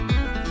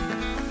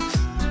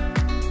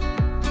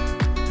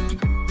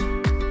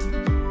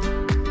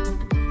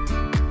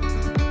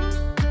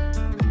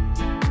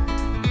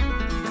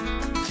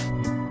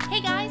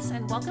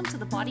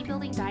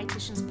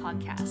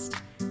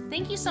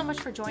so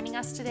much for joining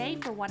us today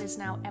for what is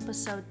now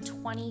episode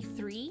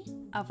 23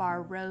 of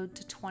our Road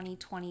to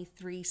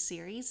 2023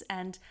 series.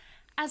 And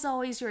as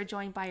always, you're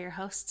joined by your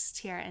hosts,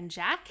 Tiara and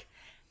Jack.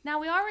 Now,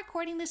 we are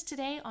recording this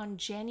today on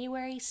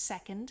January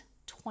 2nd,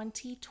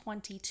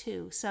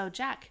 2022. So,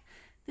 Jack,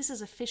 this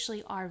is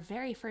officially our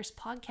very first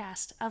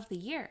podcast of the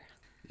year.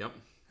 Yep,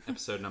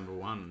 episode number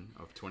 1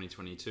 of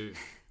 2022.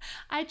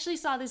 I actually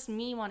saw this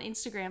meme on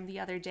Instagram the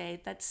other day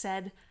that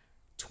said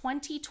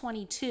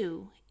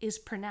 2022 is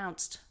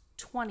pronounced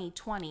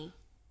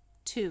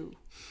 2022.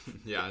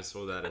 Yeah, I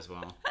saw that as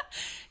well.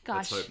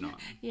 Gosh. Let's hope not.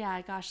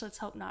 Yeah, gosh, let's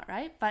hope not,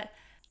 right? But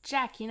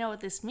Jack, you know what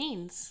this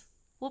means.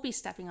 We'll be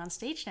stepping on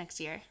stage next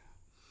year.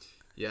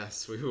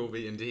 Yes, we will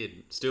be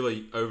indeed. Still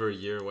over a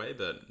year away,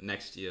 but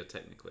next year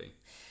technically.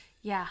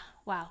 Yeah,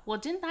 wow. Well,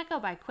 didn't that go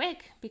by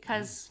quick?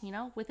 Because,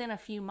 within a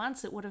few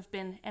months, it would have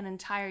been an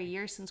entire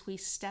year since we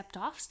stepped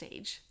off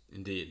stage.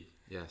 Indeed,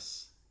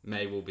 yes.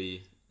 May will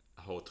be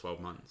a whole 12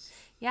 months.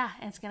 Yeah,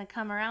 and it's going to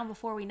come around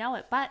before we know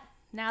it. But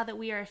now that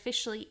we are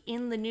officially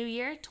in the new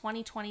year,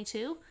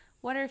 2022,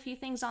 what are a few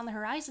things on the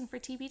horizon for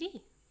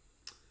TBD?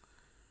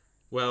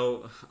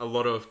 Well, a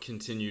lot of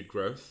continued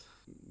growth.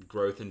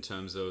 Growth in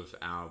terms of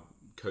our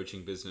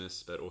coaching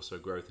business, but also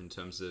growth in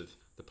terms of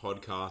the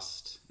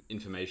podcast,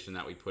 information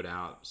that we put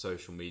out,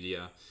 social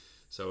media.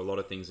 So a lot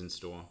of things in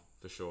store,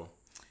 for sure.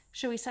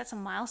 Should we set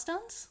some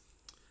milestones?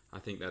 I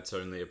think that's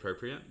only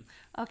appropriate.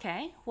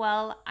 Okay,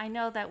 well, I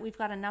know that we've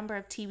got a number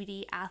of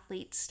TBD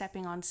athletes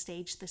stepping on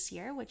stage this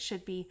year, which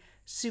should be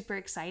super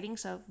exciting.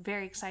 So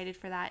very excited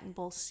for that in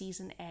both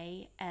Season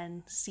A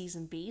and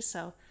Season B.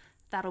 So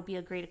that'll be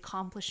a great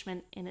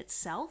accomplishment in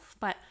itself.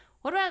 But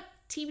what about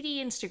TBD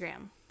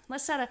Instagram?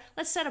 Let's set a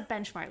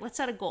benchmark. Let's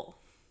set a goal.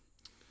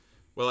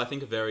 Well, I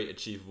think a very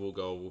achievable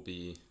goal will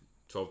be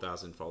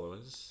 12,000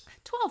 followers.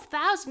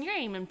 12,000? You're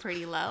aiming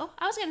pretty low.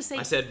 I was going to say...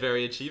 I said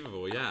very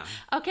achievable, yeah.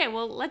 Okay,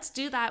 well, let's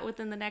do that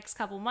within the next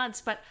couple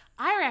months. But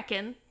I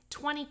reckon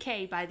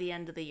 20K by the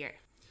end of the year.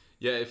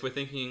 Yeah, if we're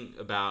thinking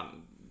about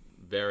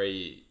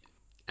very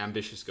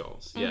ambitious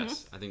goals,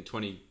 yes. I think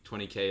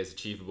 20K is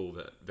achievable,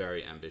 but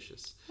very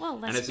ambitious. Well,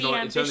 let's be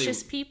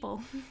ambitious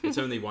people. It's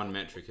only one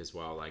metric as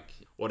well. Like,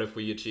 what if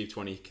we achieved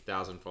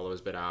 20,000 followers,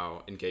 but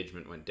our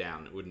engagement went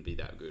down? It wouldn't be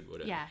that good,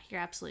 would it? Yeah,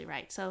 you're absolutely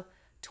right. So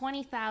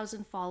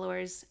 20,000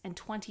 followers and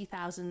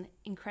 20,000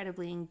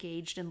 incredibly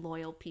engaged and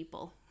loyal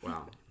people.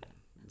 Wow.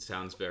 It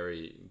sounds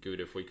very good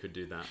if we could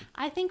do that.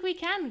 I think we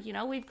can.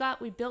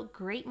 We built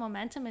great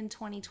momentum in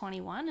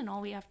 2021, and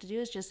all we have to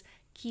do is just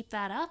keep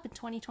that up in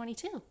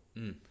 2022.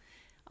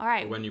 All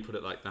right. When you put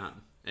it like that,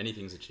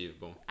 anything's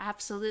achievable.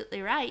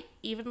 Absolutely right.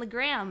 Even the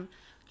gram.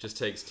 Just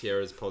takes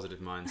Tiara's positive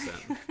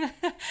mindset.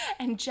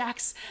 And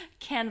Jack's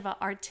Canva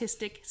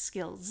artistic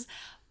skills.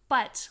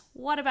 But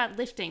what about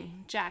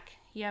lifting? Jack,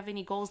 you have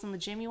any goals in the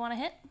gym you want to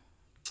hit?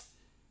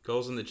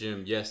 Goals in the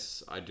gym?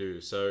 Yes, I do.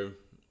 So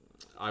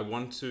I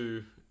want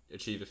to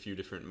achieve a few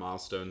different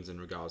milestones in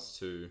regards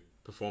to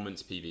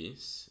performance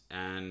PBs.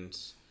 And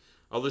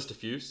I'll list a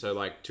few. So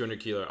like 200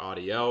 kilo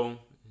RDL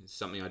is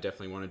something I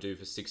definitely want to do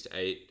for 6 to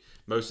 8.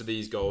 Most of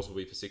these goals will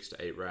be for 6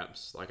 to 8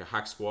 reps. Like a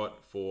hack squat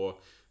for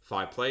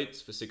 5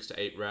 plates for 6 to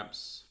 8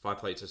 reps, 5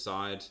 plates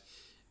aside.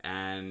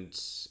 And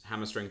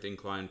hammer strength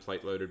incline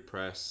plate loaded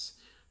press,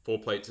 4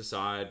 plates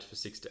aside for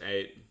 6 to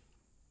 8.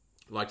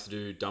 Like to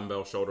do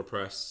dumbbell shoulder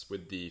press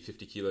with the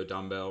 50 kilo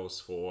dumbbells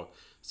for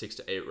 6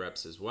 to 8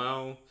 reps as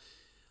well.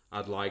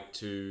 I'd like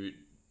to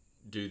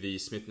do the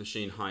Smith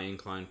machine high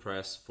incline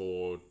press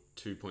for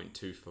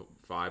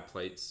 2.25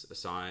 plates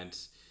aside.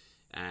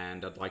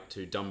 And I'd like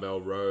to dumbbell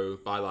row,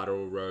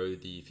 bilateral row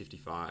the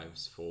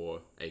 55s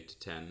for 8 to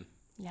 10.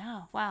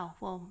 Yeah, wow.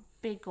 Well,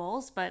 big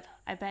goals, but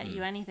I bet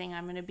you anything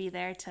I'm going to be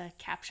there to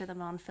capture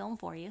them on film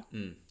for you.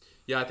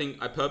 Yeah, I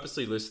think I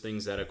purposely list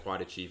things that are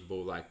quite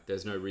achievable. Like,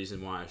 there's no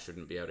reason why I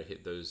shouldn't be able to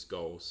hit those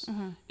goals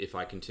if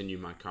I continue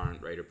my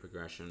current rate of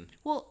progression.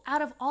 Well,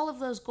 out of all of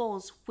those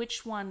goals,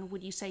 which one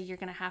would you say you're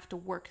going to have to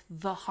work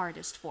the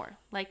hardest for?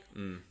 Like,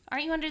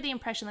 aren't you under the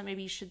impression that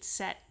maybe you should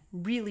set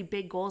really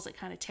big goals that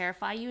kind of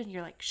terrify you and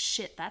you're like,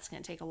 shit, that's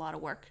going to take a lot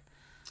of work?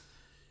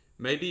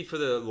 Maybe for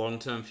the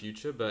long-term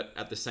future, but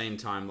at the same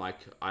time, like,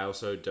 I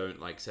also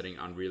don't like setting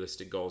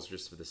unrealistic goals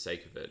just for the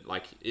sake of it.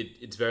 Like,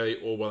 it's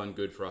very all well and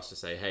good for us to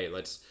say, hey,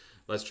 let's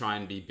try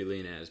and be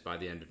billionaires by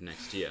the end of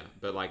next year.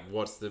 But like,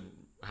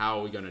 how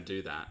are we going to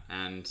do that?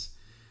 And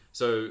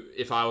so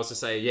if I was to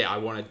say, yeah, I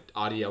want to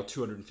RDL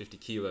 250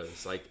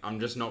 kilos, like,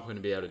 I'm just not going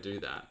to be able to do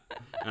that.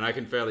 And I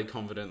can fairly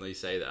confidently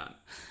say that.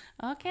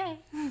 Okay.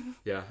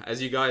 Yeah,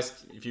 as you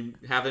guys, if you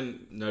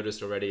haven't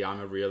noticed already, I'm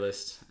a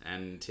realist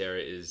and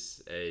Tiara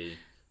is a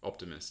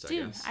optimist, I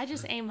guess. I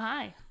just aim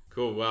high.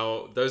 Cool.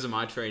 Well, those are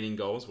my training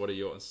goals. What are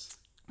yours?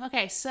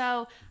 Okay,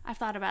 so I've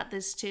thought about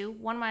this too.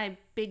 One of my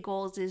big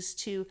goals is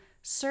to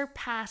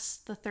surpass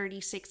the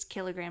 36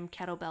 kilogram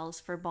kettlebells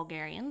for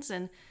Bulgarians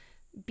and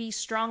be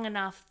strong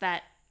enough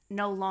that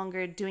no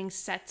longer doing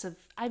sets of...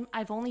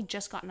 I've only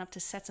just gotten up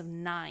to sets of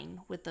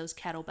 9 with those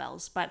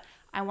kettlebells, but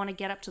I want to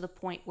get up to the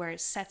point where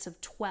sets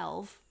of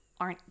 12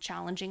 aren't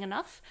challenging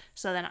enough.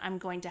 So then I'm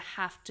going to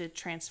have to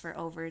transfer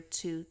over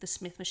to the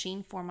Smith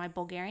machine for my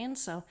Bulgarian.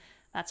 So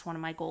that's one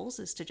of my goals,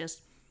 is to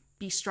just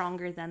be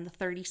stronger than the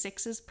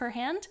 36s per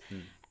hand.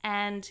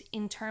 And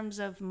in terms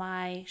of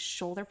my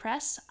shoulder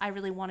press, I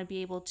really want to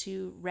be able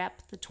to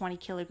rep the 20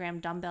 kilogram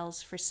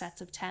dumbbells for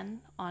sets of 10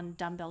 on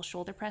dumbbell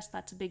shoulder press.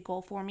 That's a big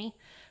goal for me.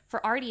 For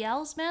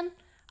RDLs, man,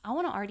 I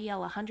want to RDL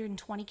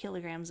 120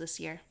 kilograms this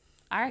year.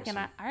 I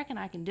reckon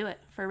I can do it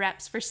for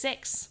reps for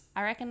 6.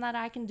 I reckon that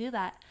I can do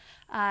that.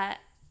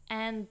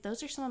 And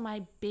those are some of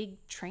my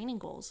big training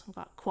goals. I've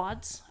got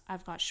quads,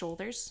 I've got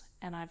shoulders,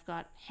 and I've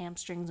got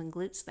hamstrings and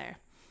glutes there.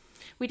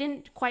 We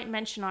didn't quite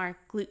mention our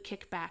glute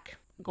kickback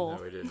goal.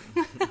 No, we didn't.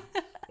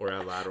 Or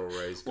our lateral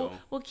raise goal.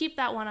 We'll keep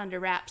that one under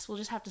wraps. We'll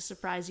just have to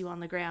surprise you on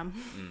the gram.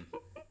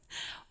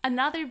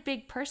 Another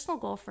big personal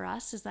goal for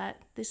us is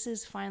that this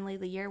is finally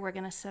the year we're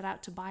going to set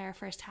out to buy our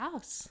first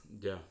house.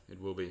 Yeah,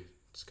 it will be.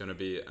 It's going to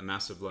be a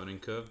massive learning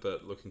curve,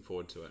 but looking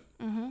forward to it.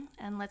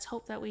 And let's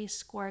hope that we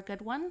score a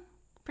good one.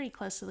 Pretty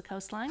close to the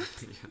coastline.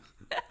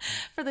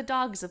 For the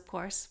dogs, of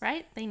course,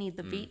 right? They need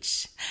the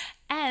beach.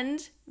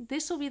 And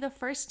this will be the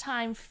first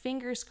time,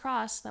 fingers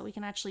crossed, that we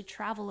can actually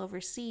travel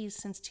overseas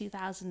since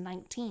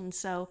 2019.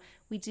 So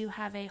we do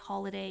have a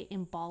holiday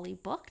in Bali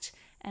booked,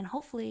 and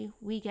hopefully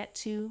we get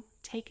to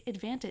take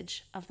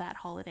advantage of that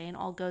holiday and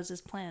all goes as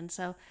planned.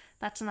 So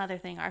that's another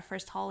thing, our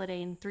first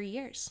holiday in 3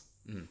 years.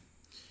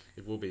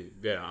 It will be.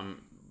 Yeah,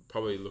 I'm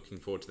probably looking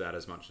forward to that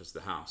as much as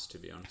the house, to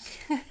be honest.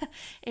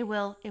 It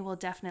will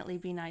definitely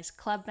be nice.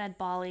 Club Med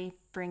Bali,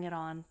 bring it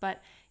on.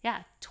 But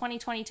yeah,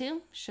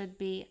 2022 should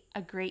be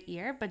a great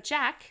year. But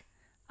Jack,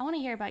 I want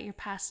to hear about your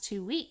past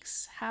 2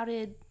 weeks. How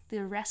did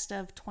the rest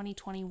of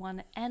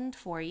 2021 end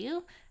for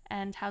you?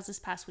 And how's this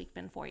past week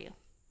been for you?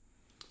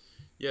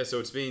 Yeah, so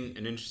it's been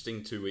an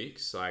interesting 2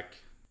 weeks.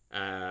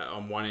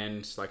 On one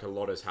end, a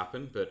lot has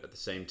happened, but at the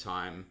same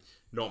time,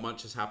 not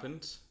much has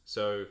happened.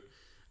 So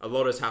a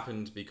lot has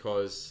happened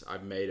because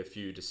I've made a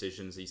few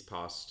decisions these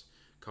past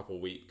couple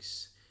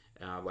weeks.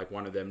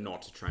 One of them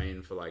not to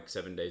train for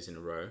 7 days in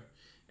a row.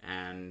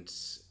 And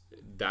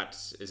that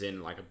is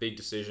in a big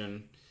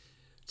decision.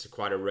 It's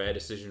quite a rare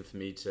decision for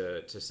me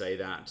to say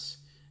that.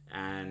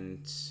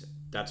 And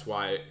that's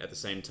why at the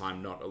same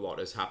time, not a lot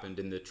has happened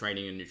in the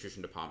training and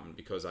nutrition department,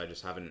 because I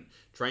just haven't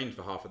trained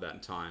for half of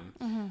that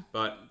time.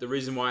 But the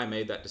reason why I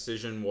made that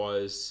decision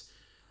was,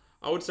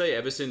 I would say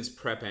ever since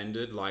prep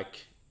ended,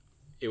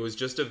 it was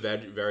just a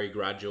very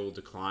gradual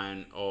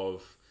decline or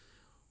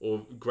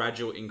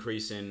gradual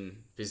increase in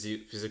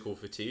physical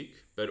fatigue,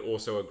 but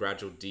also a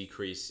gradual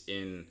decrease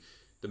in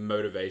the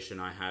motivation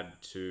I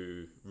had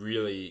to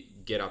really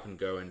get up and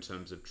go in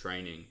terms of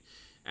training.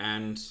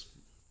 And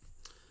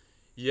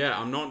yeah,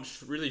 I'm not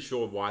really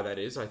sure why that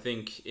is. I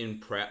think in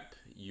prep,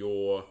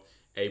 you're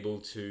able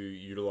to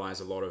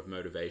utilize a lot of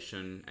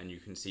motivation and you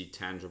can see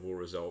tangible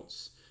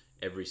results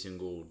every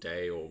single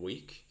day or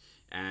week.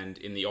 And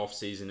in the off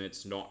season,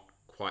 it's not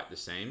quite the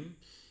same.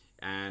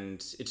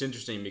 And it's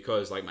interesting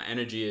because my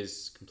energy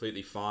is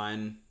completely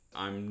fine.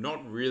 I'm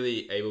not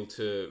really able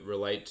to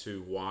relate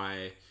to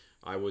why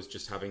I was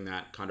just having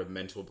that kind of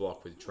mental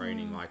block with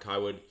training. I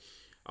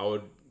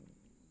would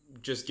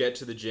just get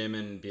to the gym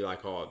and be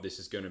like, oh, this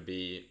is going to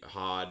be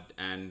hard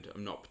and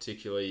I'm not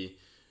particularly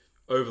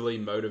overly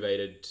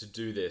motivated to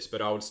do this,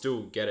 but I would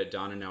still get it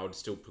done and I would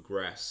still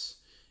progress.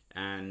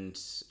 And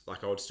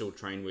I would still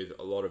train with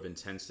a lot of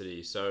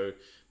intensity. So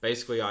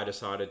basically I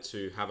decided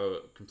to have a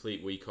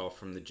complete week off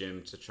from the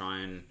gym to try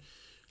and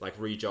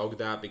re-jog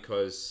that,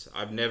 because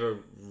I've never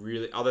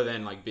really, other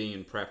than being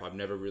in prep, I've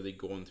never really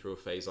gone through a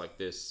phase like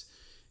this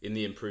in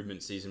the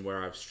improvement season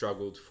where I've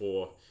struggled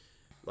for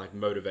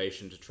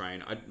motivation to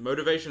train.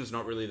 Motivation is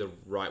not really the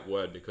right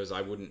word, because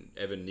I wouldn't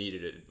ever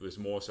needed it. It was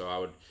more so I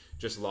would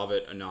just love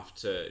it enough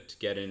to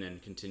get in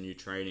and continue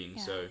training.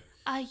 Yeah. So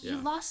you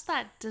lost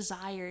that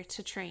desire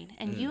to train,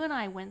 and you and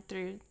I went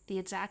through the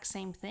exact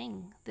same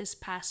thing this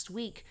past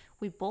week.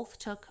 We both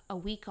took a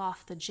week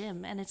off the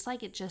gym, and it's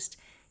it just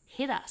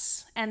hit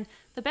us. And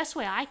the best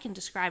way I can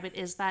describe it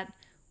is that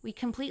we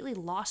completely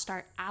lost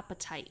our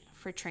appetite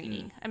for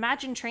training.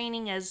 Imagine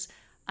training as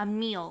a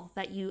meal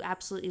that you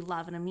absolutely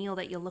love and a meal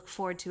that you look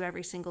forward to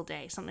every single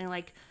day. Something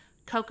like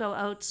cocoa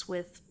oats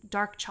with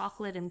dark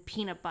chocolate and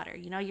peanut butter.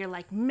 You're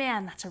like,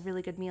 man, that's a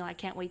really good meal. I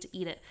can't wait to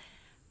eat it.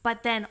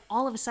 But then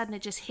all of a sudden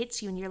it just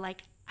hits you and you're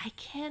like, I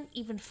can't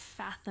even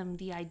fathom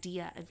the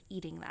idea of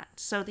eating that.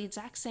 So the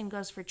exact same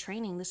goes for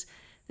training.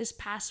 This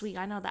past week,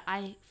 I know that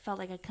I felt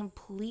like I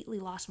completely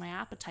lost my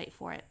appetite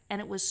for it. And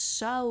it was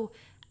so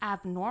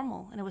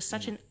abnormal and it was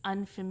such an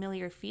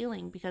unfamiliar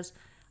feeling, because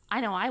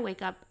I know I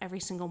wake up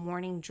every single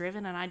morning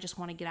driven and I just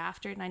want to get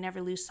after it and I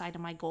never lose sight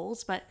of my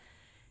goals. But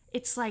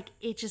it's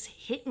it just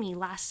hit me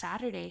last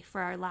Saturday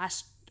for our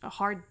last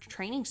hard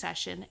training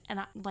session, and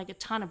a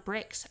ton of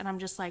bricks. And I'm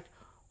just like,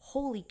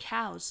 holy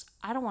cows,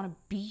 I don't want to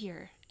be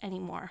here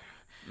anymore.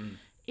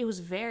 It was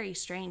very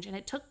strange, and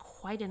it took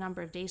quite a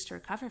number of days to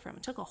recover from.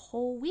 It took a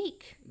whole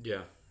week.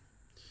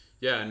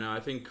 Yeah, no, I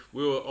think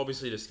we were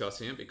obviously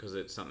discussing it because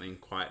it's something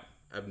quite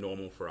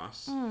abnormal for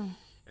us.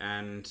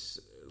 And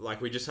like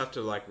we just have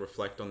to like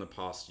reflect on the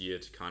past year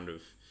to kind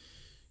of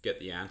get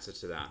the answer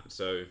to that.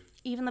 So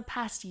even the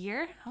past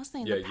year, I was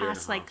thinking the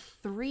past like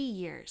 3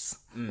 years.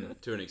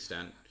 To an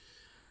extent.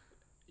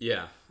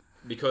 Yeah,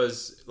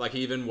 because like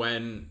even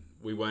when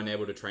we weren't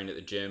able to train at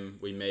the gym,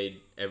 we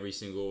made every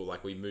single,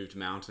 like we moved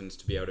mountains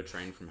to be able to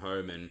train from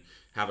home and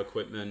have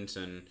equipment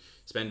and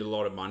spend a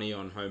lot of money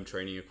on home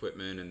training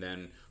equipment. And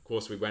then of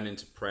course we went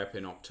into prep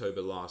in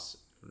October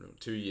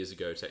 2 years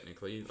ago,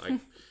 technically. Like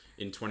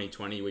in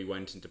 2020, we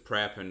went into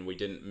prep and we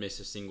didn't miss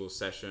a single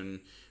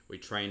session. We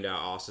trained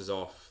our asses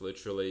off,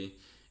 literally.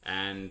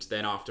 And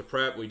then after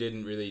prep, we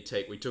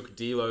took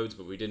deloads,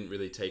 but we didn't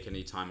really take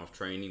any time off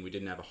training. We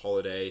didn't have a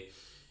holiday.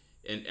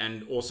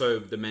 And also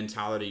the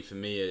mentality for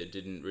me, it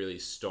didn't really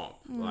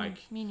stop. Like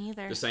me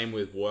neither. The same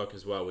with work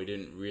as well. We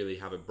didn't really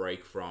have a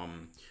break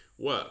from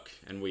work,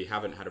 and we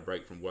haven't had a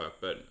break from work.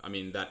 But I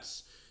mean,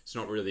 it's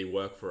not really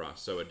work for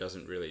us, so it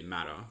doesn't really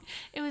matter.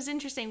 It was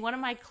interesting. One of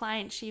my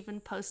clients, she even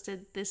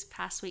posted this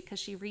past week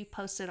because she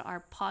reposted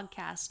our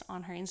podcast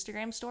on her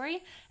Instagram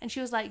story. And she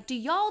was like, do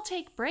y'all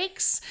take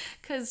breaks?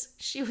 Because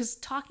she was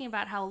talking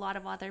about how a lot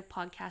of other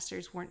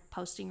podcasters weren't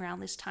posting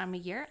around this time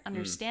of year,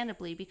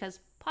 understandably, because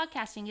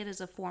podcasting, it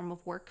is a form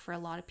of work for a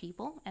lot of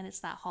people, and it's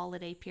that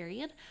holiday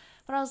period.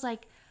 But I was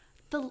like,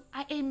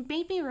 it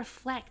made me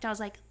reflect. I was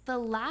like, the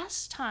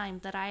last time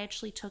that I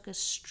actually took a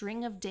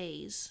string of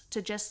days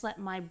to just let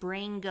my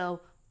brain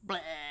go bleh,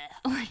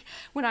 like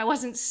when I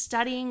wasn't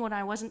studying, when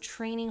I wasn't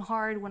training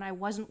hard, when I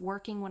wasn't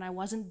working, when I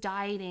wasn't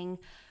dieting,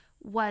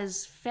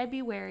 was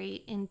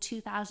February in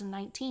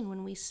 2019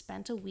 when we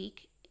spent a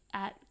week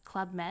at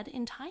Club Med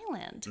in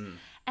Thailand.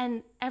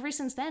 And ever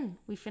since then,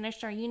 we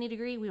finished our uni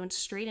degree. We went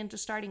straight into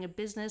starting a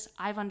business.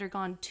 I've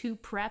undergone 2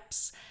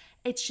 preps.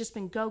 It's just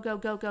been go, go,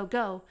 go, go,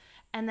 go.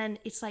 And then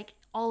it's like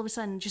all of a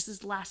sudden, just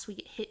this last week,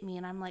 it hit me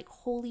and I'm like,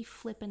 holy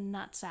flippin'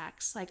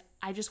 nutsacks. Like,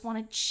 I just want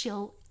to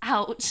chill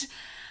out.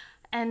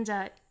 And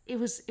it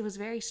was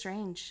very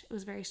strange. It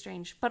was very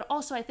strange. But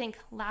also I think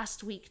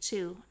last week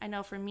too, I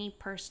know for me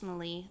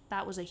personally,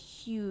 that was a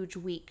huge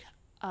week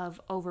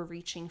of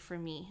overreaching for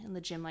me in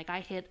the gym. Like I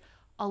hit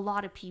a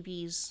lot of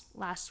PBs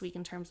last week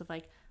in terms of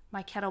like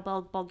my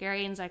kettlebell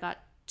Bulgarians. I got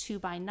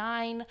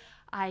 2x9.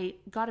 I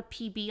got a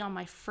PB on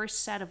my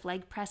first set of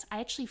leg press. I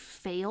actually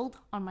failed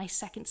on my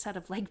second set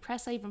of leg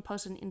press. I even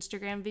posted an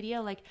Instagram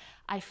video. Like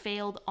I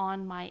failed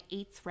on my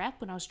 8th rep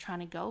when I was trying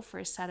to go for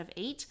a set of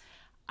 8.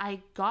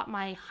 I got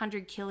my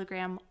 100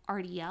 kilogram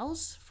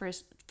RDLs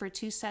for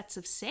 2 sets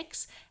of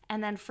 6.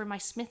 And then for my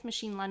Smith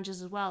machine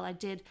lunges as well, I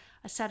did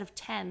a set of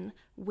 10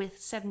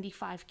 with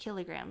 75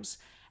 kilograms.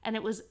 And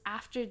it was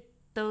after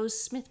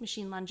those Smith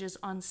machine lunges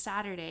on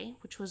Saturday,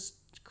 which was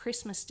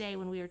Christmas Day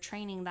when we were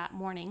training that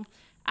morning.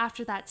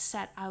 After that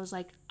set, I was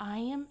like, I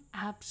am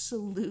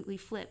absolutely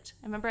flipped.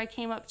 I remember I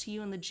came up to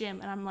you in the gym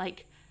and I'm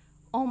like,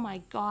 oh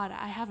my God,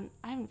 I haven't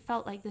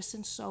felt like this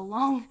in so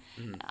long.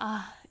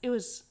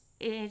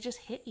 It just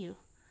hit you.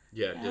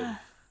 Yeah, it did.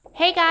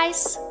 Hey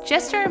guys,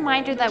 just a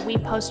reminder that we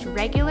post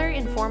regular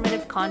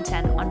informative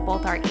content on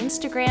both our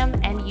Instagram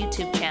and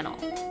YouTube channel.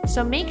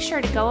 So make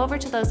sure to go over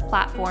to those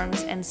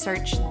platforms and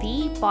search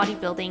The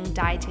Bodybuilding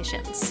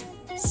Dietitians.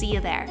 See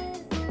you there.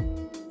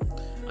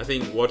 I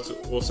think what's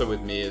also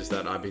with me is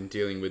that I've been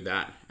dealing with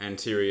that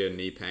anterior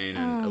knee pain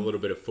and a little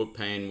bit of foot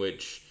pain,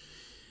 which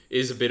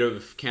is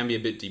can be a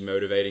bit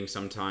demotivating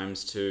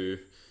sometimes to,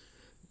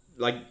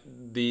 like,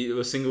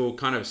 the single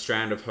kind of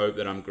strand of hope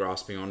that I'm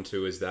grasping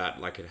onto is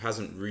that, like, it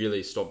hasn't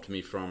really stopped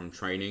me from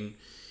training.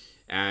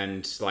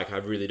 And, like, I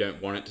really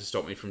don't want it to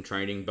stop me from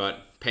training,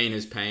 but pain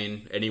is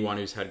pain. Anyone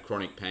who's had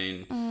chronic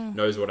pain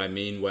knows what I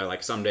mean, where,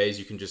 like, some days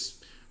you can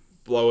just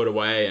blow it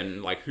away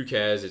and, like, who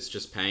cares? It's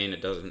just pain.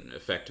 It doesn't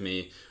affect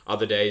me.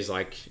 Other days,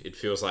 like, it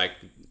feels like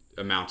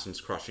a mountain's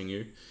crushing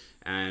you.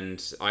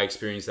 And I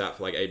experienced that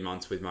for, like, 8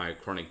 months with my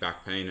chronic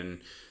back pain.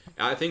 And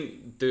I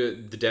think the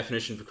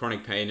definition for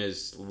chronic pain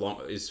is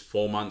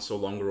 4 months or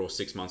longer or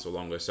 6 months or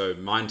longer. So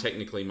mine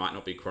technically might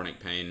not be chronic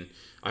pain.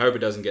 I hope it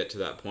doesn't get to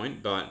that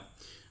point, but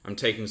I'm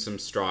taking some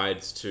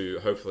strides to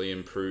hopefully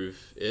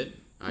improve it.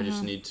 I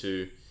just need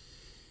to,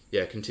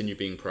 continue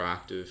being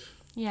proactive.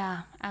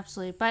 Yeah,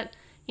 absolutely. But,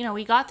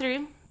 we got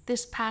through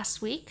this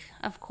past week,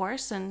 of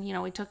course, and,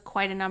 we took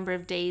quite a number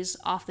of days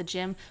off the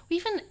gym.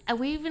 We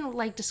even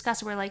like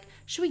discussed, we're like,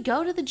 should we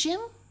go to the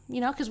gym?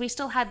 Because we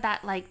still had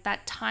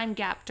that time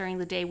gap during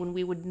the day when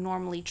we would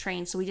normally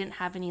train. So we didn't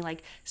have any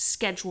like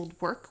scheduled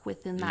work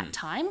within that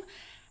time.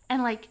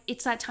 And like,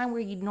 it's that time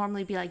where you'd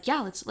normally be like,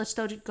 yeah, let's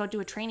go do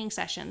a training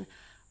session.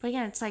 But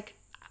again, it's like,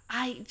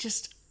 I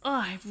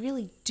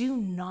really do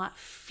not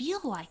feel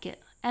like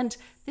it. And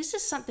this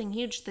is something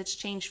huge that's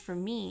changed for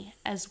me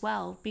as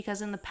well,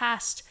 because in the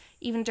past,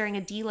 even during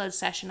a deload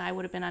session, I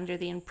would have been under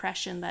the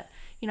impression that,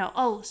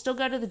 still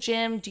go to the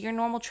gym, do your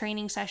normal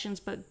training sessions,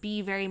 but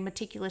be very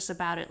meticulous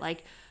about it.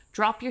 Like,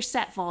 drop your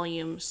set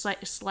volume,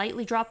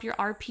 slightly drop your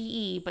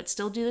RPE, but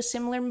still do the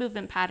similar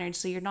movement patterns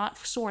so you're not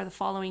sore the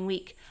following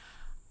week.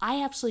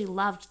 I absolutely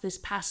loved this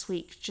past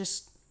week,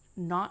 just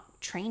not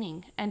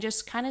training and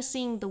just kind of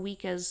seeing the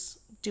week as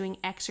doing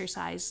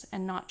exercise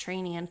and not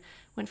training, and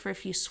went for a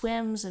few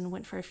swims and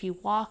went for a few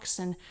walks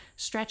and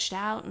stretched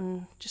out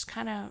and just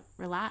kind of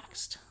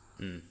relaxed.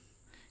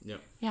 Yep.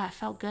 Yeah, it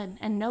felt good.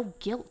 And no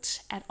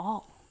guilt at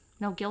all.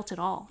 No guilt at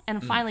all.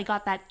 And finally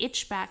got that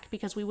itch back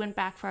because we went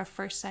back for our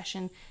first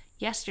session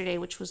yesterday,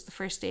 which was the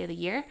first day of the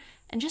year,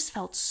 and just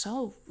felt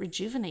so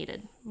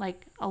rejuvenated.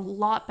 Like a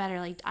lot better.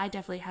 Like I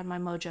definitely had my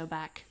mojo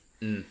back.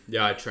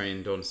 Yeah, I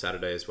trained on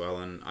Saturday as well,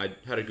 and I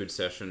had a good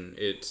session.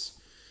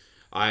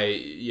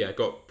 I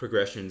got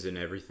progressions in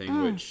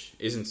everything, which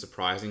isn't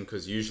surprising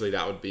because usually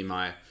that would be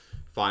my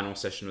final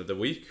session of the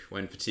week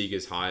when fatigue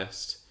is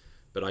highest.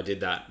 But I did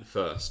that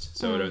first,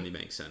 so it only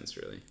makes sense,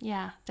 really.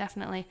 Yeah,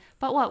 definitely.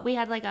 But what, we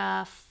had like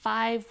a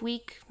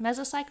 5-week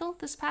mesocycle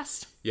this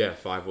past? Yeah,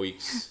 5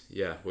 weeks.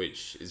 Yeah,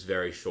 which is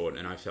very short,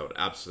 and I felt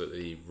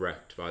absolutely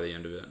wrecked by the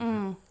end of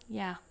it.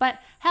 Yeah, but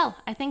hell,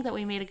 I think that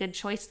we made a good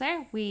choice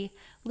there. We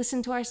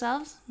listened to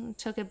ourselves,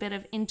 took a bit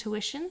of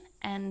intuition,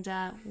 and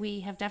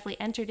we have definitely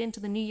entered into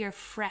the new year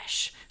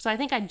fresh. So I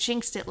think I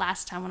jinxed it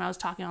last time when I was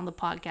talking on the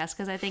podcast,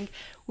 because I think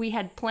we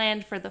had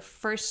planned for the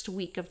first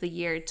week of the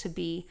year to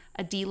be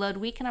a deload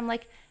week, and I'm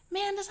like,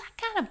 man, does that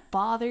kind of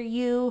bother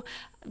you?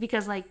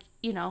 Because like,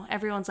 you know,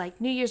 everyone's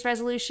like New Year's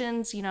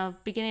resolutions, you know,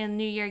 beginning of the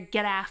new year,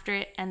 get after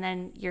it, and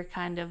then you're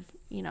kind of,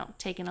 you know,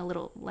 taking a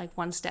little like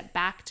one step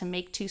back to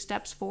make 2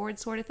 steps forward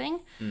sort of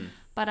thing.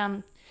 But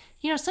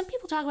you know, some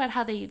people talk about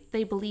how they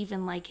believe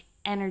in like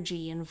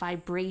energy and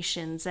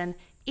vibrations, and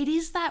it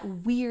is that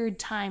weird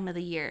time of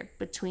the year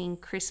between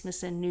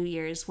Christmas and New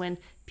Year's when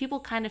people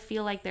kind of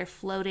feel like they're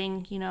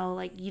floating, you know,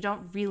 like you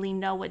don't really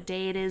know what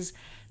day it is.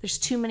 There's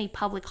too many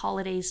public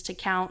holidays to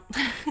count.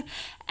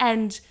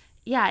 And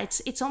yeah,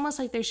 it's almost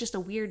like there's just a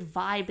weird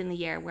vibe in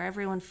the air where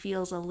everyone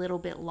feels a little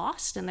bit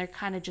lost and they're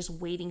kind of just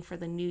waiting for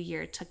the new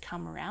year to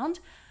come around.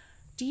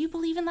 Do you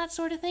believe in that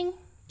sort of thing?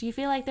 Do you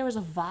feel like there was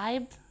a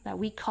vibe that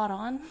we caught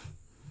on?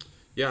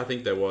 Yeah, I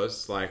think there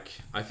was. Like,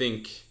 I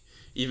think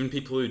even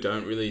people who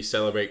don't really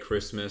celebrate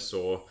Christmas,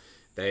 or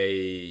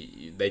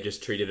they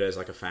just treat it as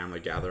like a family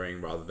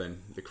gathering rather than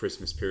the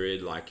Christmas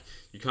period. Like,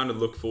 you kind of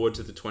look forward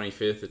to the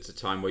 25th. It's a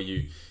time where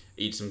you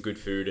eat some good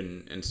food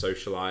and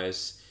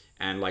socialize.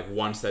 And like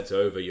once that's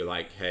over, you're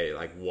like, hey,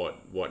 like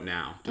what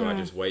now? Do I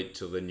just wait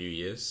till the New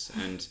Year's?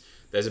 And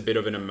there's a bit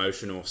of an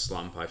emotional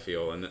slump, I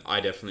feel, and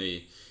I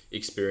definitely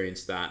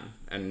experienced that.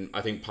 And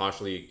I think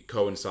partially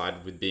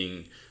coincided with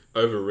being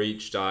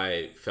overreached.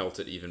 I felt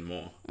it even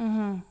more.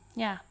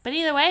 Yeah, but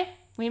either way,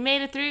 we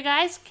made it through,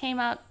 guys. Came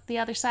out the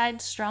other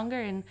side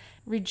stronger and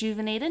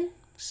rejuvenated.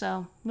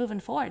 So moving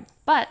forward.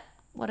 But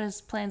what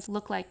does plans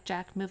look like,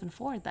 Jack, moving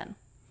forward then?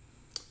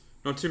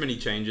 Not too many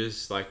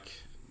changes. Like,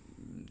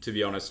 to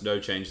be honest, no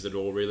changes at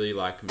all, really.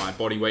 Like, my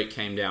body weight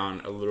came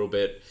down a little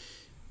bit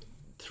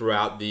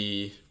throughout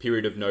the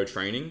period of no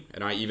training,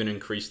 and I even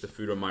increased the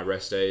food on my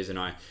rest days, and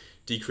I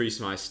decreased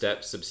my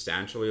steps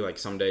substantially, like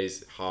some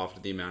days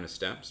halved the amount of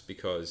steps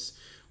because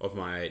of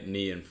my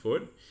knee and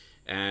foot,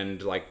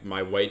 and like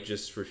my weight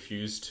just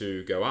refused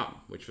to go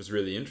up, which was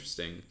really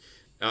interesting.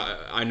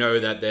 I know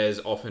that there's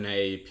often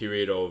a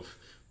period of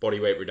body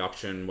weight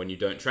reduction when you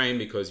don't train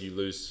because you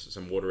lose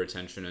some water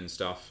retention and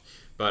stuff,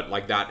 but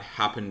like that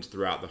happened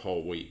throughout the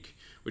whole week,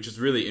 which is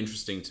really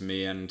interesting to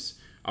me. And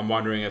I'm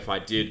wondering if I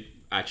did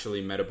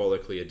actually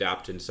metabolically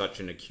adapt in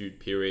such an acute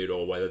period,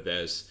 or whether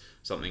there's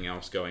something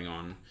else going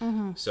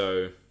on.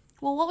 So,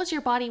 well, what was your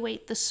body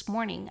weight this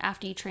morning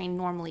after you trained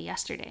normally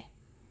yesterday?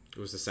 It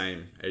was the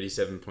same,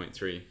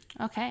 87.3.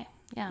 Okay,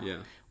 yeah. Yeah.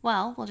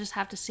 Well, we'll just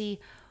have to see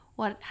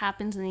what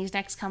happens in these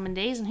next coming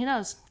days, and who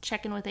knows,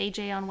 check in with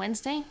AJ on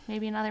Wednesday,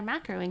 maybe another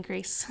macro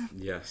increase.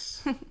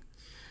 Yes.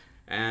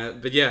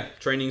 But yeah,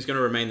 training's going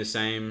to remain the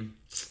same.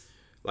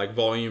 Like,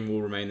 volume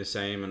will remain the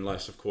same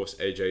unless, of course,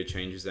 AJ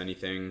changes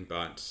anything,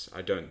 but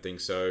I don't think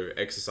so.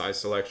 Exercise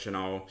selection,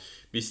 I'll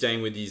be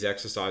staying with these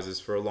exercises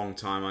for a long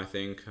time, I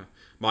think.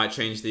 Might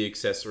change the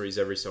accessories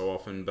every so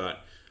often,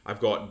 but I've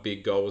got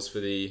big goals for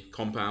the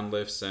compound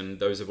lifts, and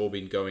those have all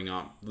been going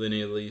up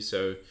linearly,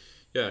 so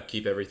yeah,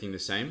 keep everything the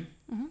same.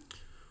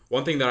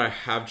 One thing that I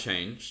have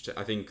changed,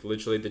 I think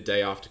literally the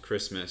day after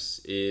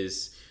Christmas,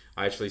 is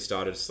I actually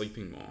started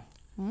sleeping more.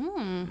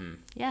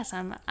 Yes,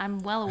 I'm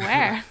well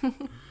aware.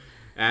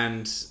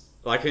 And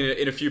like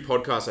in a few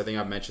podcasts, I think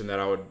I've mentioned that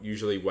I would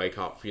usually wake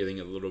up feeling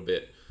a little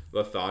bit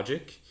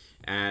lethargic.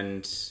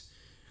 And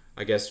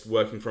I guess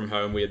working from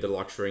home, we had the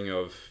luxury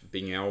of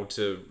being able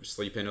to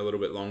sleep in a little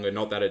bit longer.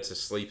 Not that it's a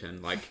sleep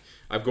in. Like,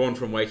 I've gone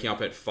from waking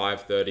up at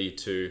 5:30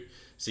 to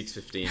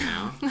 6:15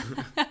 now.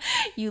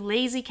 You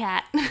lazy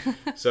cat.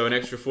 So an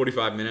extra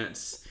 45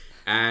 minutes.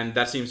 And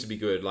that seems to be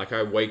good. Like,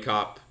 I wake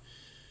up.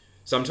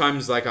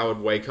 Sometimes, like, I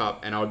would wake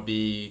up and I would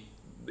be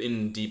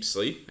in deep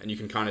sleep, and you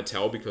can kind of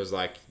tell because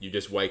like you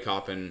just wake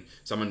up and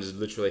someone has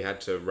literally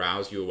had to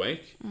rouse you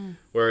awake.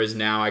 Whereas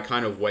now I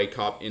kind of wake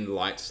up in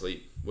light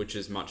sleep, which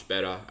is much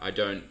better. I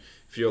don't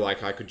feel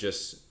like I could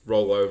just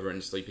roll over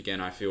and sleep again.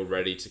 I feel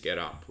ready to get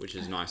up, which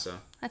is nicer.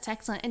 That's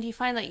excellent. And do you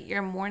find that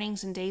your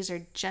mornings and days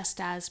are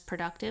just as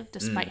productive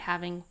despite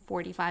having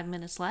 45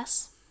 minutes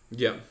less?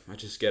 Yeah, I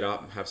just get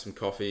up, have some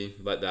coffee,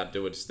 let that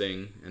do its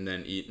thing, and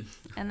then eat.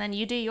 And then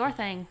you do your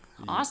thing.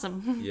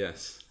 Awesome.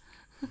 Yes.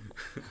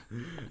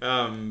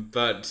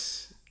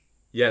 But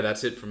yeah,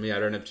 that's it from me. I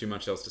don't have too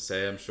much else to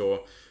say. I'm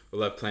sure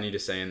we'll have plenty to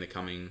say in the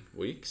coming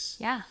weeks.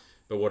 Yeah.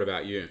 But what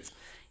about you?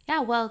 Yeah,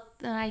 well,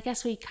 I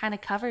guess we kind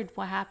of covered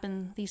what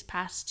happened these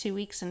past 2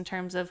 weeks in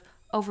terms of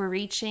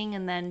overreaching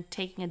and then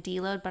taking a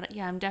deload. But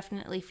yeah, I'm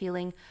definitely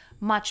feeling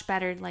much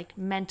better, like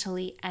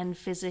mentally and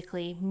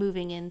physically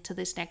moving into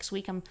this next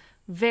week. I'm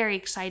very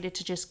excited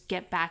to just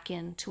get back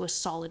into a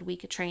solid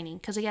week of training.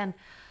 Because again,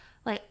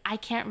 like I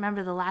can't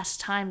remember the last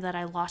time that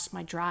I lost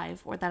my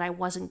drive or that I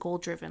wasn't goal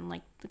driven.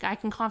 Like I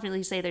can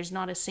confidently say there's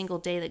not a single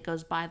day that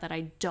goes by that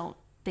I don't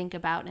think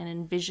about and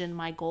envision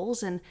my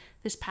goals. And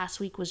this past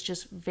week was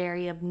just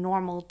very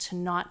abnormal to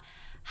not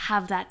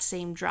have that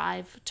same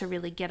drive to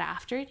really get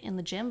after it in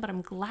the gym. But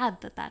I'm glad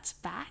that that's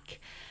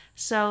back.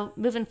 So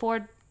moving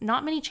forward,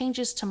 not many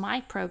changes to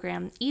my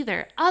program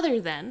either,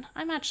 other than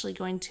I'm actually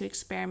going to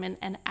experiment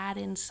and add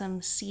in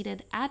some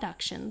seated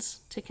adductions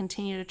to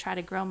continue to try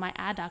to grow my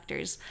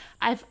adductors.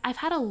 I've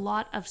had a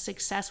lot of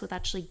success with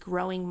actually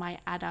growing my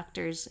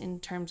adductors in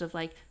terms of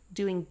like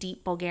doing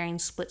deep Bulgarian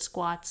split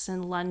squats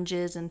and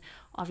lunges and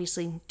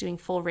obviously doing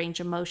full range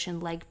of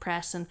motion, leg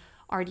press and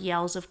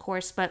RDLs, of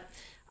course, but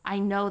I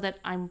know that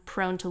I'm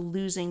prone to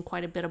losing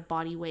quite a bit of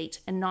body weight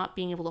and not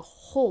being able to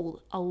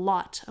hold a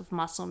lot of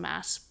muscle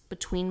mass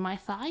between my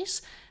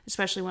thighs,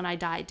 especially when I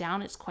diet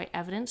down. It's quite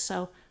evident.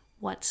 So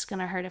what's going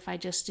to hurt if I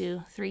just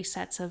do 3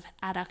 sets of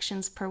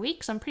adductions per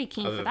week? So I'm pretty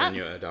keen for that. Other than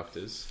your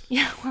adductors.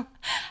 Yeah, well,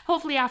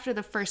 hopefully after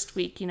the first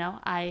week,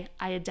 I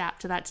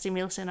adapt to that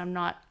stimulus and I'm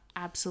not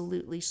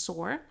absolutely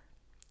sore.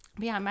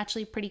 But yeah, I'm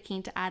actually pretty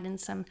keen to add in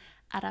some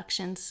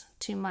adductions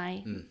to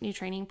my new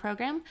training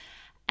program.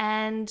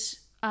 And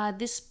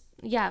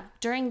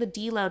during the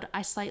deload,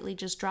 I slightly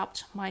just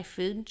dropped my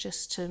food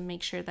just to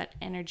make sure that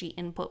energy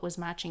input was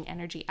matching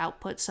energy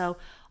output. So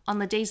on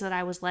the days that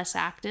I was less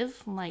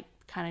active, like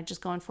kind of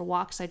just going for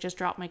walks, I just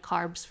dropped my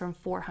carbs from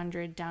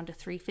 400 down to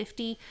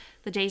 350.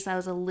 The days that I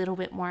was a little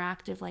bit more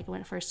active, like I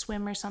went for a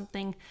swim or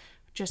something,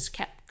 just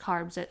kept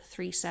carbs at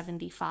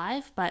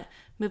 375. But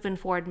moving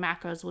forward,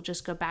 macros will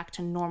just go back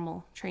to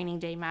normal training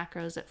day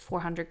macros at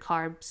 400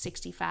 carb,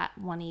 60 fat,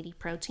 180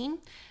 protein.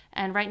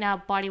 And right now,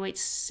 body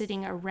weight's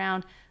sitting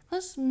around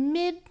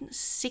mid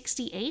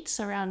 68s,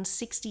 around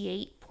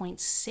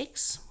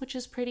 68.6, which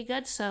is pretty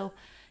good. So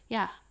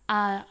yeah,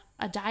 a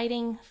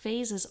dieting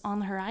phase is on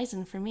the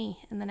horizon for me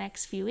in the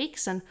next few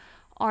weeks and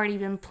already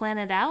been planned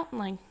it out.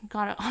 Like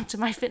got it onto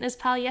my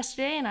FitnessPal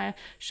yesterday and I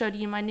showed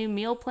you my new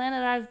meal plan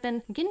that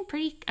I'm getting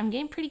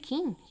pretty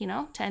keen,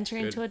 to enter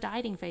into a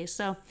dieting phase.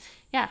 So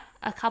yeah,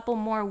 a couple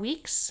more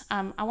weeks.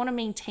 I want to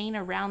maintain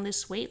around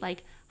this weight,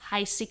 like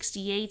high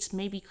 68s,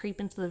 maybe creep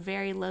into the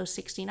very low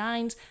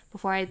 69s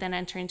before I then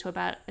enter into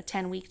about a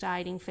 10-week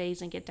dieting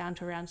phase and get down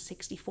to around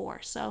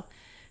 64. So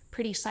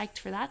pretty psyched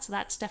for that. So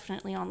that's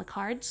definitely on the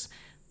cards.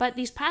 But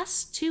these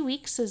past 2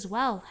 weeks as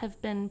well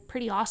have been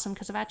pretty awesome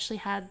because I've actually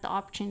had the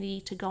opportunity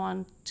to go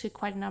on to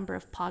quite a number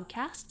of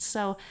podcasts.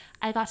 So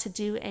I got to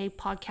do a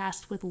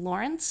podcast with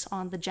Lawrence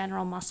on the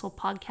General Muscle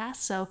podcast.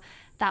 So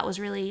that was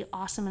really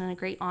awesome and a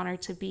great honor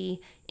to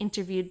be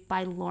interviewed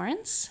by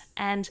Lawrence.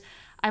 And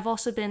I've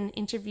also been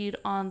interviewed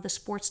on the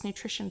Sports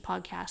Nutrition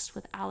podcast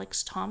with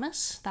Alex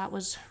Thomas. That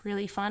was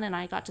really fun, and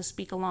I got to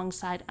speak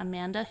alongside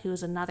Amanda, who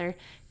is another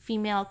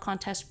female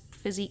contest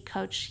physique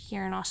coach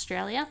here in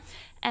Australia.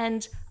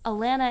 And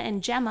Alana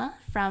and Gemma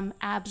from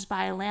Abs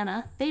by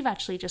Alana, they've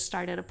actually just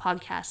started a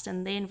podcast,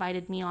 and they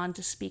invited me on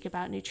to speak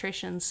about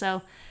nutrition.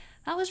 So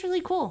that was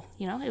really cool.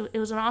 It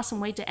was an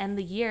awesome way to end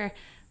the year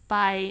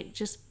by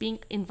just being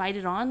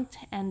invited on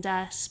and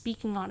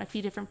speaking on a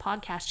few different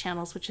podcast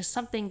channels, which is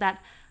something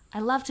that I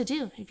love to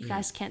do. If you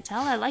guys can't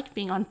tell, I like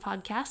being on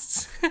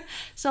podcasts.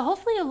 So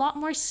hopefully a lot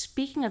more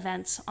speaking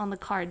events on the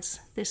cards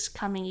this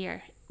coming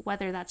year,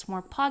 whether that's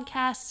more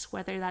podcasts,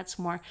 whether that's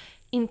more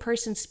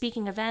in-person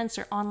speaking events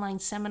or online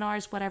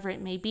seminars, whatever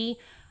it may be.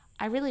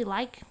 I really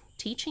like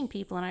teaching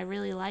people and I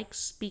really like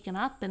speaking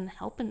up and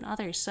helping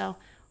others. So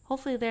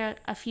hopefully there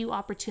a few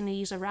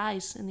opportunities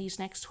arise in these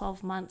next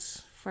 12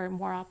 months for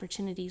more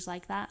opportunities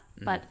like that.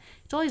 But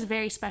it's always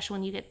very special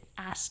when you get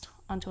asked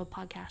onto a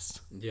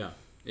podcast. Yeah.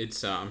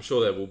 It's I'm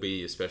sure there will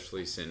be,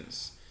 especially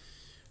since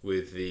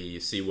with the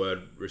C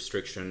word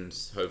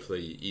restrictions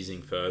hopefully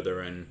easing further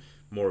and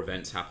more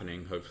events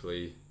happening,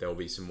 hopefully there will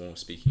be some more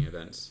speaking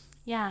events.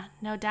 Yeah,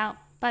 no doubt.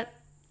 But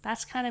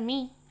that's kind of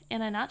me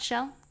in a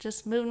nutshell.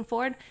 Just moving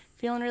forward,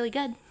 feeling really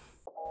good.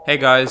 Hey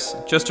guys,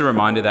 just a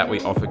reminder that we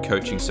offer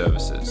coaching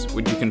services,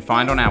 which you can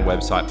find on our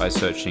website by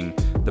searching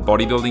The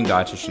Bodybuilding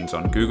Dietitians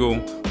on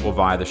Google or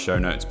via the show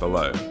notes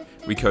below.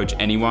 We coach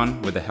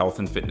anyone with a health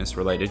and fitness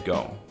related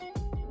goal.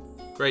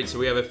 Great, so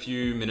we have a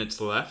few minutes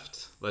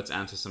left. Let's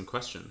answer some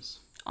questions.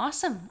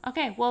 Awesome.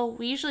 Okay, well,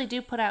 we usually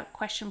do put out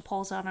question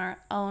polls on our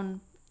own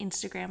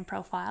Instagram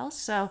profiles.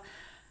 So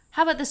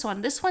How about this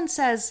one? This one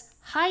says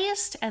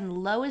highest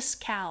and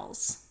lowest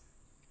calories.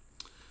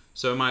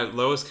 So my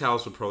lowest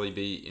calories would probably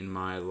be in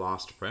my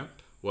last prep.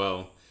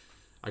 Well,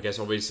 I guess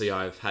obviously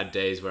I've had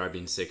days where I've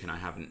been sick and I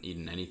haven't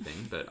eaten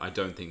anything, but I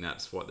don't think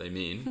that's what they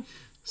mean.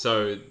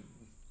 So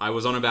I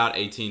was on about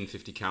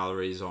 1850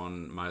 calories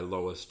on my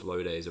lowest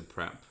low days of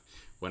prep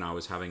when I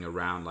was having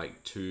around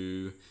like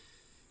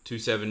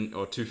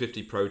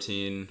 250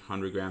 protein,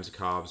 100 grams of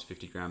carbs,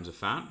 50 grams of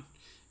fat.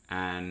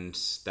 And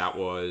that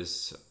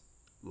was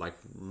like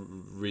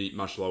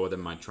much lower than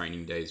my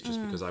training days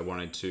just because I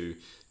wanted to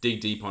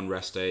dig deep on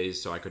rest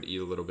days so I could eat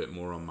a little bit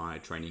more on my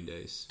training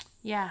days.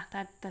 Yeah,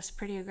 that's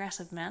pretty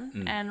aggressive,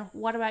 man. And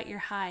what about your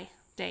high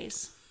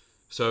days?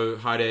 So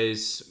high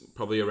days,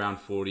 probably around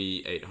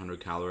 4,800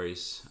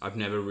 calories. I've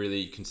never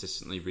really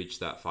consistently reached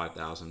that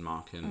 5,000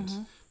 mark,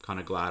 and kind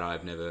of glad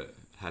I've never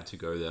had to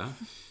go there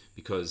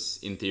because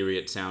in theory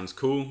it sounds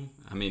cool.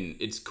 I mean,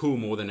 it's cool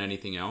more than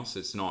anything else.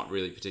 It's not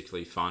really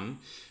particularly fun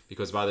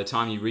because by the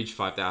time you reach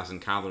 5,000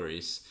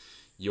 calories,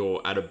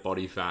 you're at a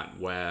body fat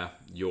where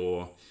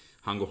your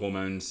hunger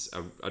hormones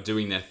are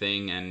doing their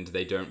thing and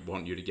they don't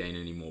want you to gain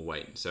any more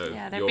weight. So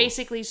yeah, they're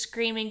basically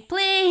screaming,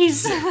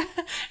 please,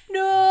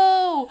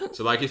 no.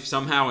 So like if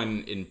somehow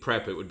in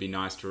prep it would be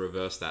nice to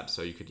reverse that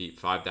so you could eat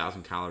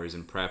 5,000 calories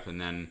in prep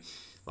and then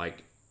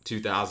like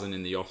 2,000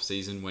 in the off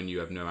season when you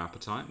have no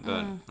appetite,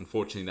 but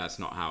unfortunately that's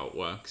not how it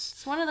works.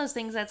 It's one of those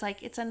things that's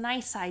like, it's a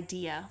nice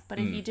idea, but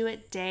if you do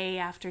it day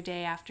after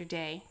day after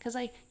day, because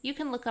like you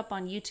can look up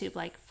on YouTube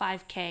like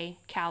 5K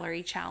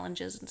calorie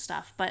challenges and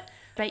stuff, but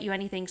bet you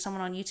anything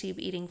someone on YouTube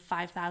eating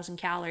 5,000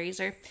 calories,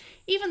 or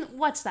even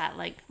what's that,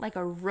 like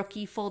a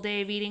rookie full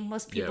day of eating,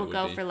 most people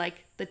go for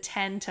like the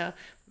 10 to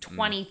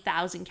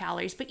 20,000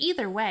 calories. But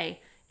either way,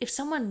 if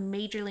someone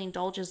majorly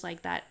indulges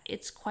like that,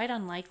 it's quite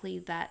unlikely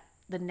that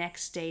the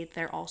next day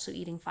they're also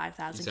eating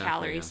 5,000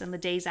 calories. And the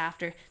days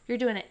after, you're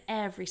doing it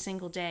every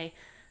single day.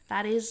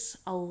 That is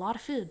a lot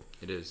of food.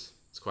 It is.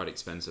 It's quite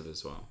expensive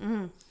as well.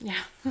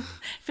 Yeah.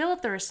 Fill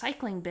up the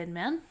recycling bin,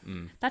 man.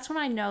 That's when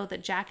I know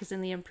that Jack is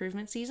in the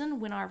improvement season,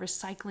 when our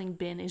recycling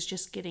bin is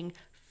just getting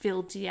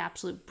filled to the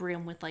absolute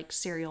brim with like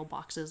cereal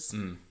boxes.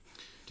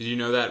 Did you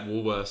know that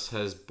Woolworths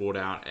has bought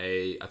out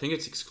I think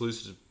it's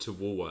exclusive to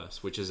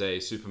Woolworths, which is a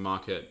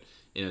supermarket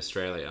in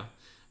Australia,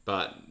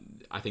 but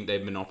I think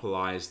they've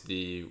monopolized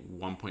the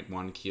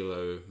 1.1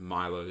 kilo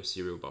Milo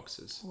cereal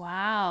boxes.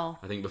 Wow.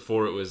 I think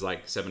before it was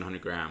like 700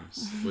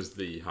 grams was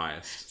the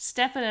highest.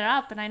 Stepping it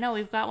up, and I know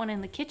we've got one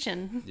in the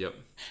kitchen. Yep.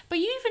 But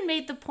you even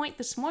made the point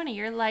this morning.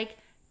 You're like,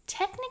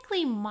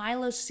 technically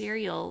Milo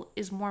cereal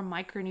is more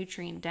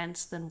micronutrient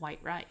dense than white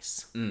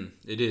rice.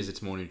 It is.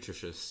 It's more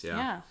nutritious.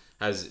 Yeah.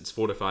 It's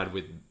fortified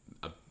with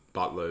a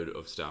buttload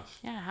of stuff.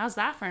 Yeah, how's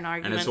that for an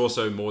argument? And it's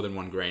also more than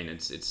one grain.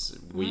 It's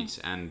wheat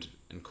and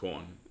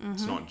corn.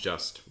 It's not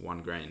just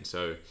one grain,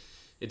 so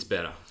it's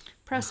better.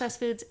 Processed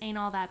foods ain't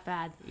all that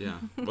bad. Yeah.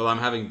 Well, I'm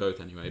having both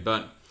anyway.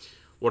 But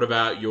what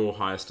about your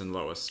highest and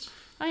lowest?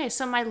 Okay,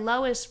 so my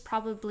lowest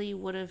probably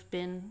would have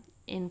been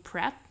in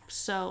prep.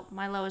 So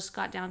my lowest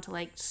got down to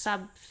like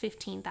sub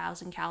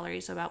 15,000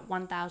 calories, about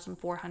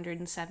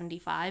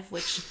 1,475,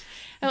 which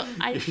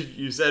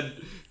You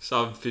said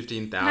sub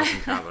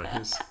 15,000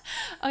 calories.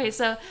 Okay,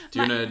 so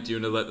do you want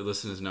to let the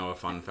listeners know a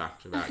fun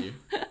fact about you?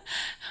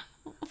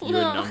 You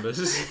and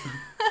numbers.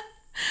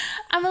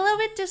 I'm a little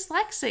bit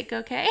dyslexic,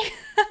 okay?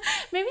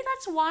 Maybe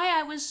that's why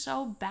I was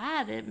so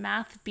bad at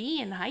Math B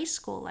in high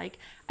school. Like,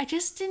 I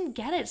just didn't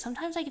get it.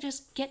 Sometimes I could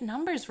just get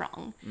numbers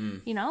wrong,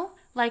 you know?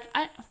 Like,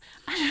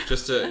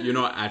 you're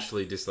not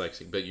actually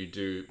dyslexic, but you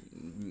do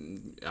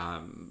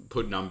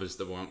put numbers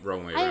the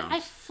wrong way around. I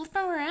flip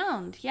them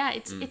around. Yeah,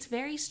 it's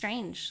very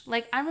strange.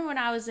 Like, I remember when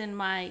I was in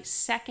my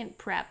second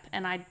prep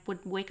and I would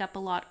wake up a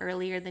lot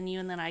earlier than you,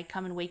 and then I'd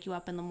come and wake you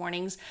up in the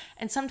mornings.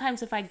 And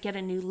sometimes if I'd get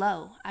a new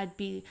low, I'd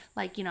be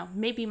like, you know,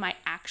 maybe my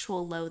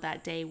actual low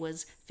that day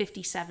was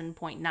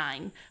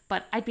 57.9,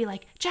 but I'd be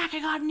like, Jack, I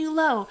got a new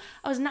low.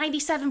 I was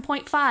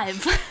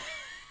 97.5.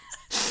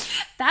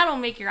 That'll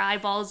make your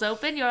eyeballs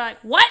open. You're like,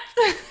 what?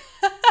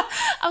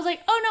 I was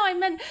like, oh no, I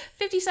meant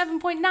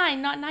 57.9,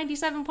 not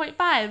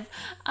 97.5.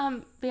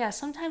 But yeah,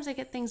 sometimes I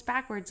get things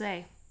backwards,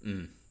 eh?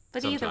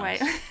 But sometimes. Either way,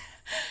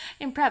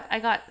 in prep, I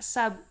got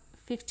sub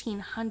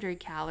 1,500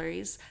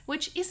 calories,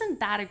 which isn't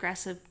that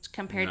aggressive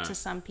compared to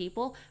some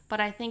people, but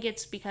I think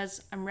it's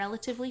because I'm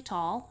relatively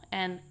tall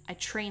and I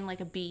train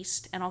like a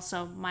beast, and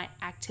also my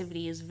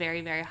activity is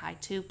very, very high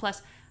too.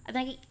 Plus, I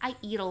think I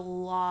eat a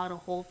lot of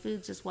whole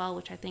foods as well,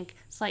 which I think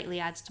slightly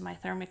adds to my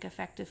thermic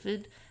effect of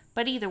food.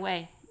 But either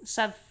way,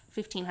 sub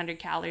 1,500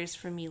 calories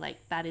for me,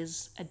 like, that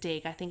is a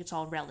dig. I think it's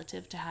all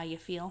relative to how you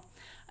feel.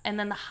 And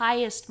then the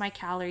highest my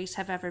calories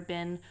have ever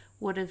been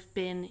would have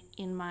been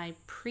in my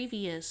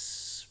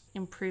previous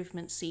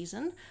improvement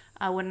season,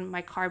 when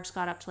my carbs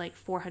got up to like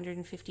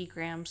 450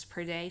 grams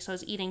per day. So I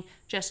was eating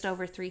just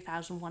over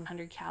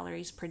 3,100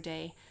 calories per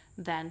day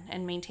then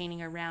and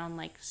maintaining around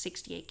like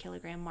 68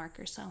 kilogram mark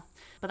or so.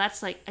 But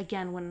that's like,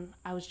 again, when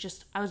I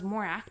was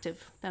more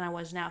active than I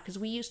was now, because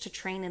we used to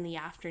train in the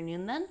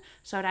afternoon then.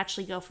 So I'd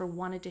actually go for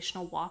one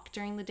additional walk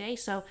during the day.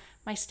 So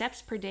my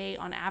steps per day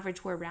on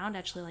average were around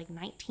actually like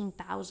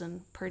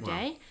 19,000 per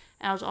day.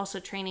 And I was also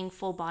training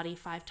full body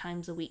 5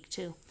 times a week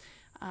too.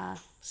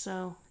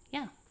 So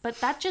yeah, but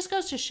that just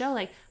goes to show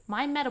like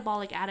my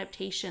metabolic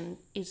adaptation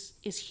is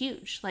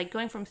huge. Like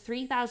going from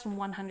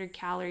 3,100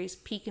 calories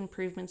peak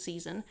improvement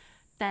season,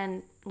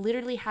 then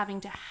literally having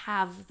to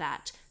have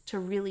that to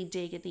really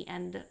dig at the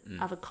end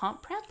of a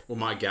comp prep. Well,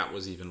 my gap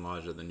was even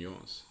larger than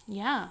yours.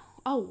 Yeah.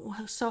 Oh,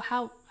 so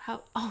how?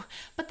 Oh,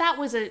 but that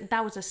was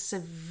a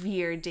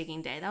severe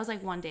digging day. That was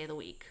like one day of the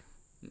week.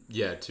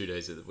 Yeah, 2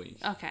 days of the week.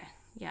 Okay.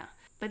 Yeah.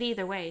 But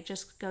either way, it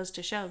just goes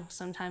to show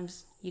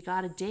sometimes you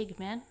gotta dig,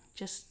 man.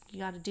 Just you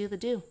gotta do the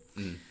do.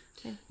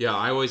 Yeah,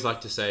 I always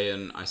like to say,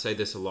 and I say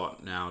this a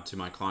lot now to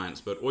my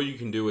clients, but all you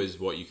can do is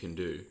what you can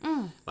do.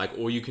 Like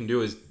all you can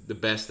do is the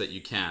best that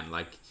you can.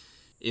 Like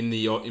in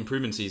the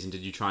improvement season,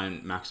 did you try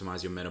and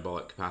maximize your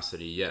metabolic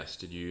capacity? Yes.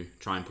 Did you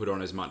try and put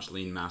on as much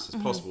lean mass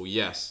as possible?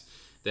 Yes.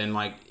 Then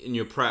like in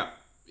your prep,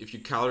 if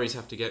your calories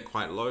have to get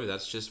quite low,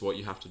 that's just what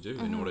you have to do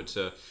in order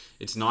to,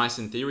 it's nice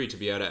in theory to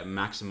be able to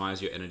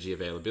maximize your energy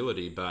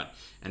availability,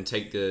 and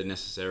take the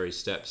necessary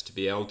steps to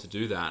be able to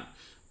do that.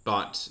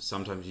 But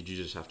sometimes you do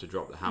just have to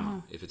drop the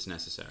hammer if it's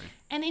necessary.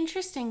 And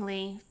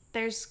interestingly,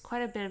 there's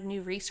quite a bit of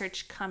new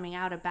research coming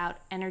out about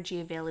energy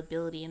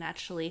availability and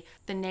actually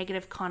the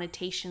negative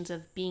connotations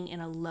of being in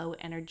a low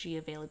energy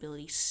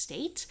availability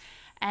state.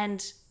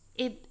 And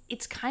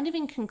it's kind of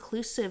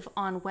inconclusive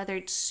on whether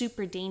it's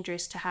super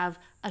dangerous to have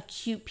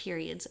acute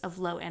periods of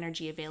low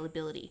energy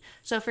availability.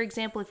 So for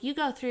example, if you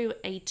go through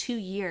a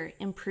 2-year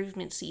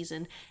improvement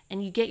season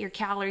and you get your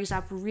calories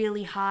up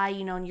really high,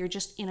 and you're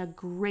just in a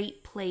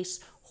great place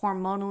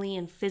hormonally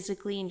and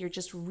physically, and you're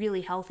just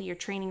really healthy, you're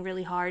training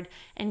really hard,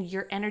 and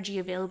your energy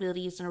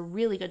availability is in a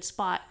really good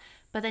spot,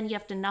 but then you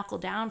have to knuckle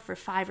down for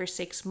 5 or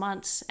 6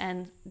 months,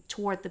 and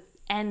toward the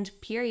end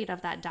period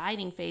of that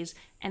dieting phase,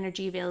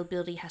 energy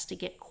availability has to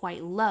get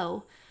quite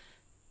low.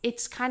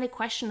 It's kind of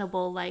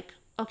questionable, like,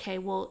 okay,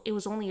 well, it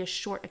was only a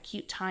short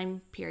acute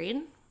time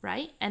period,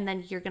 right? And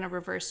then you're going to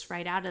reverse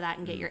right out of that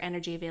and get your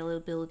energy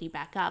availability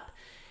back up.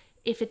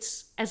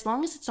 As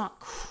long as it's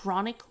not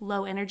chronic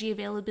low energy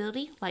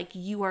availability, like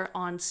you are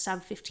on sub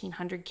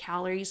 1,500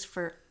 calories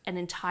for an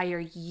entire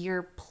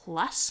year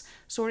plus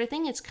sort of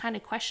thing, it's kind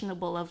of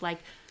questionable of like,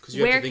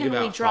 where can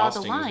we draw the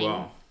line?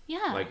 Well.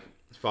 Yeah. Like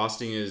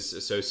fasting is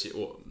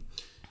associated,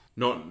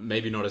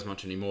 maybe not as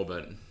much anymore,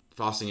 but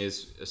fasting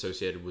is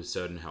associated with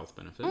certain health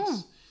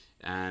benefits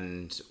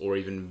or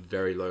even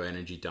very low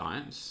energy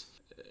diets,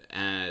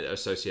 and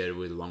associated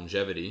with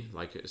longevity,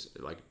 like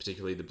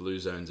particularly the blue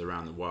zones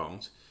around the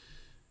world.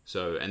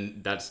 So,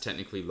 and that's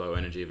technically low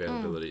energy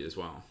availability as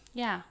well.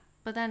 Yeah,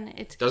 but then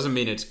it doesn't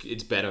mean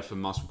it's better for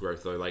muscle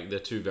growth though. Like they're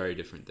two very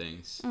different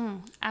things.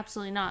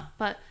 Absolutely not.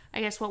 But I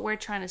guess what we're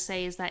trying to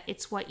say is that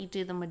it's what you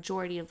do the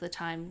majority of the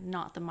time,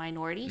 not the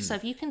minority. So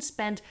if you can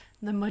spend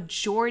the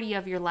majority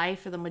of your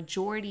life or the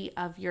majority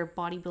of your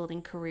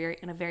bodybuilding career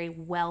in a very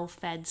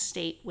well-fed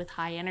state with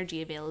high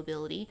energy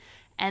availability,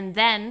 and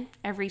then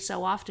every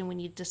so often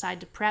when you decide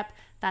to prep,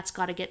 that's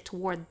got to get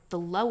toward the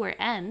lower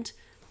end,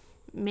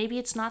 maybe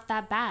it's not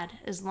that bad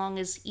as long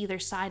as either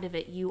side of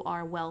it you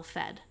are well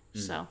fed.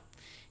 So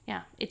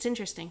yeah, it's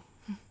interesting.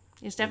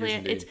 It's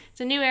definitely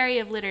it's a new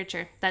area of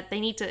literature that they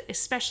need to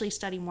especially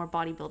study more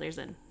bodybuilders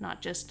in,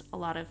 not just a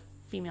lot of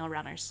female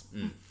runners.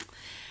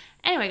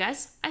 Anyway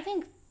guys, I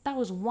think that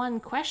was one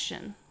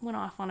question. Went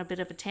off on a bit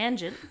of a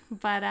tangent,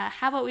 but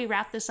how about we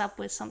wrap this up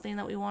with something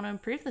that we want to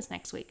improve this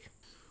next week?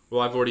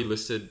 Well, I've already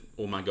listed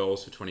all my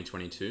goals for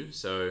 2022,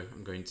 so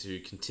I'm going to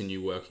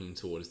continue working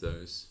towards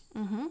those.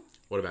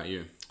 What about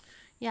you?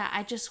 Yeah,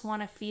 I just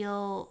want to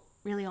feel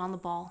really on the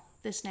ball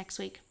this next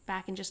week,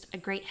 back in just a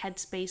great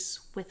headspace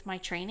with my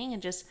training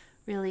and just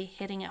really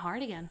hitting it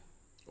hard again.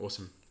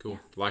 Awesome. Cool. Yeah.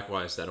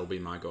 Likewise, that'll be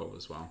my goal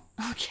as well.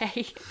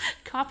 Okay.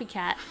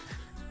 Copycat.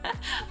 All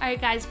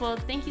right, guys. Well,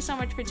 thank you so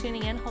much for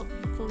tuning in.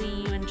 Hopefully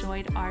you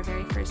enjoyed our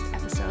very first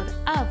episode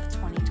of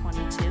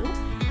 2022.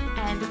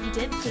 And if you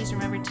did, please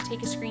remember to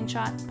take a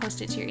screenshot,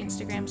 post it to your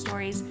Instagram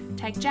stories,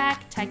 tag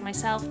Jack, tag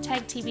myself,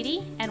 tag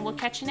TBD, and we'll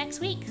catch you next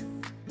week.